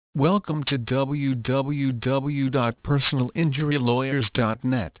Welcome to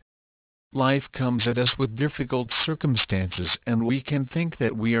www.personalinjurylawyers.net. Life comes at us with difficult circumstances and we can think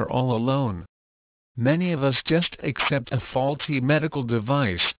that we are all alone. Many of us just accept a faulty medical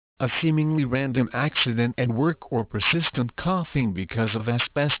device, a seemingly random accident at work, or persistent coughing because of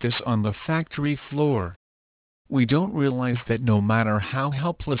asbestos on the factory floor. We don't realize that no matter how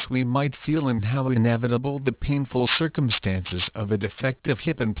helpless we might feel and how inevitable the painful circumstances of a defective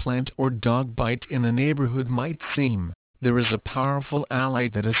hip implant or dog bite in a neighborhood might seem, there is a powerful ally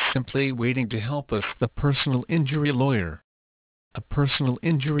that is simply waiting to help us: the personal injury lawyer. A personal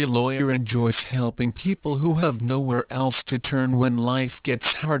injury lawyer enjoys helping people who have nowhere else to turn when life gets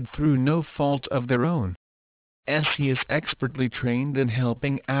hard through no fault of their own. He is expertly trained in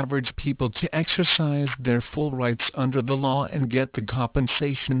helping average people to exercise their full rights under the law and get the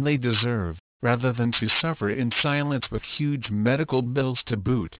compensation they deserve, rather than to suffer in silence with huge medical bills to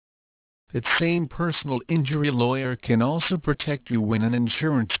boot. That same personal injury lawyer can also protect you when an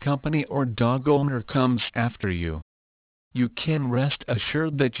insurance company or dog owner comes after you. You can rest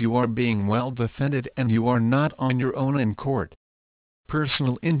assured that you are being well defended and you are not on your own in court.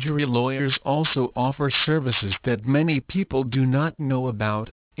 Personal injury lawyers also offer services that many people do not know about,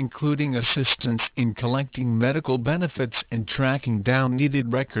 including assistance in collecting medical benefits and tracking down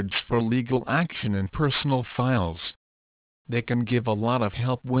needed records for legal action and personal files. They can give a lot of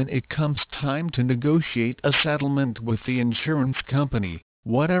help when it comes time to negotiate a settlement with the insurance company,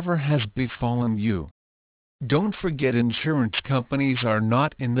 whatever has befallen you. Don't forget, insurance companies are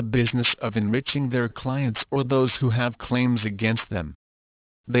not in the business of enriching their clients or those who have claims against them.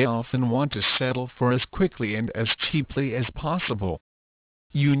 They often want to settle for as quickly and as cheaply as possible.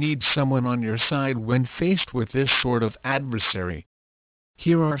 You need someone on your side when faced with this sort of adversary.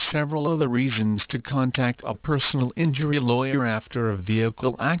 Here are several other reasons to contact a personal injury lawyer after a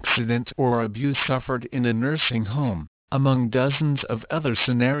vehicle accident or abuse suffered in a nursing home, among dozens of other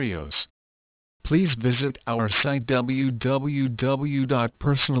scenarios. Please visit our site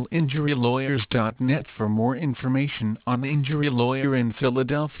www.personalinjurylawyers.net for more information on Injury Lawyer in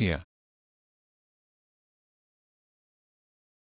Philadelphia.